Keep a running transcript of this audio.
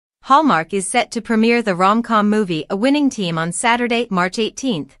Hallmark is set to premiere the rom-com movie A Winning Team on Saturday, March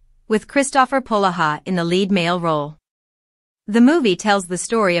 18th, with Kristoffer Polaha in the lead male role. The movie tells the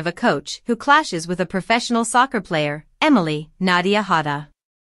story of a coach who clashes with a professional soccer player, Emily, Nadia Hada.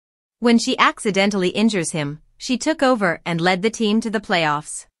 When she accidentally injures him, she took over and led the team to the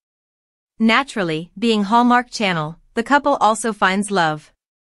playoffs. Naturally, being Hallmark Channel, the couple also finds love.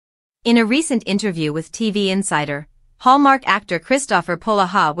 In a recent interview with TV Insider, Hallmark actor Kristoffer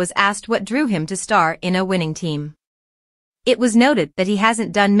Polaha was asked what drew him to star in A Winning Team. It was noted that he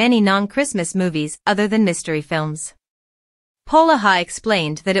hasn't done many non-Christmas movies other than mystery films. Polaha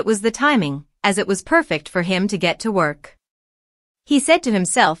explained that it was the timing, as it was perfect for him to get to work. He said to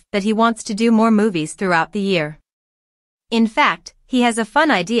himself that he wants to do more movies throughout the year. In fact, he has a fun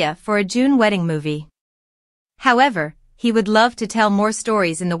idea for a June wedding movie. However, he would love to tell more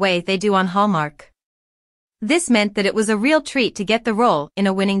stories in the way they do on Hallmark. This meant that it was a real treat to get the role in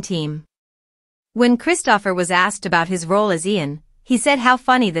A Winning Team. When Kristoffer was asked about his role as Ian, he said how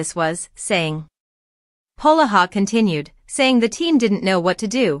funny this was, saying. Polaha continued, saying the team didn't know what to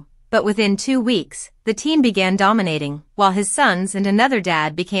do, but within 2 weeks, the team began dominating, while his sons and another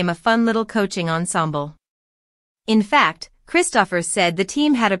dad became a fun little coaching ensemble. In fact, Kristoffer said the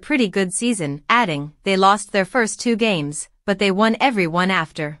team had a pretty good season, adding, they lost their first 2 games, but they won every one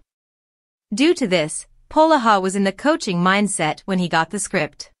after. Due to this, Polaha was in the coaching mindset when he got the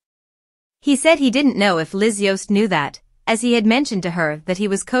script. He said he didn't know if Liz Yost knew that, as he had mentioned to her that he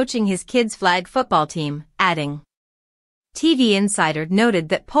was coaching his kids' flag football team, adding. TV Insider noted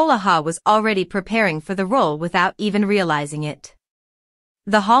that Polaha was already preparing for the role without even realizing it.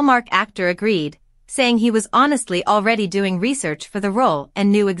 The Hallmark actor agreed, saying he was honestly already doing research for the role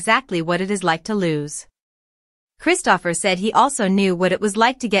and knew exactly what it is like to lose. Kristoffer said he also knew what it was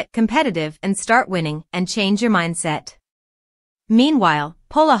like to get competitive and start winning and change your mindset. Meanwhile,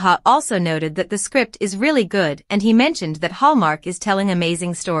 Polaha also noted that the script is really good and he mentioned that Hallmark is telling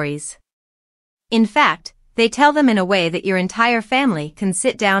amazing stories. In fact, they tell them in a way that your entire family can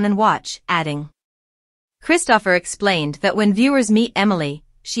sit down and watch, adding. Kristoffer explained that when viewers meet Emily,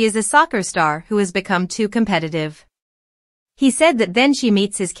 she is a soccer star who has become too competitive. He said that then she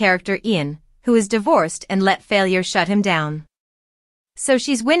meets his character Ian, who is divorced and let failure shut him down. So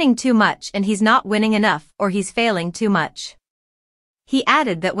she's winning too much and he's not winning enough, or he's failing too much. He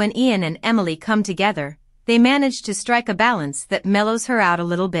added that when Ian and Emily come together, they manage to strike a balance that mellows her out a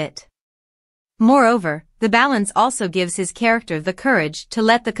little bit. Moreover, the balance also gives his character the courage to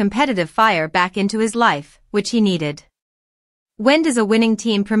let the competitive fire back into his life, which he needed. When does A Winning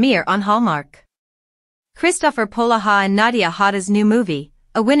Team premiere on Hallmark? Kristoffer Polaha and Nadia Hada's new movie,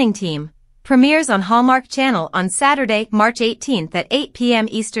 A Winning Team, premieres on Hallmark Channel on Saturday, March 18th at 8 p.m.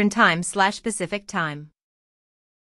 Eastern Time/Pacific Time.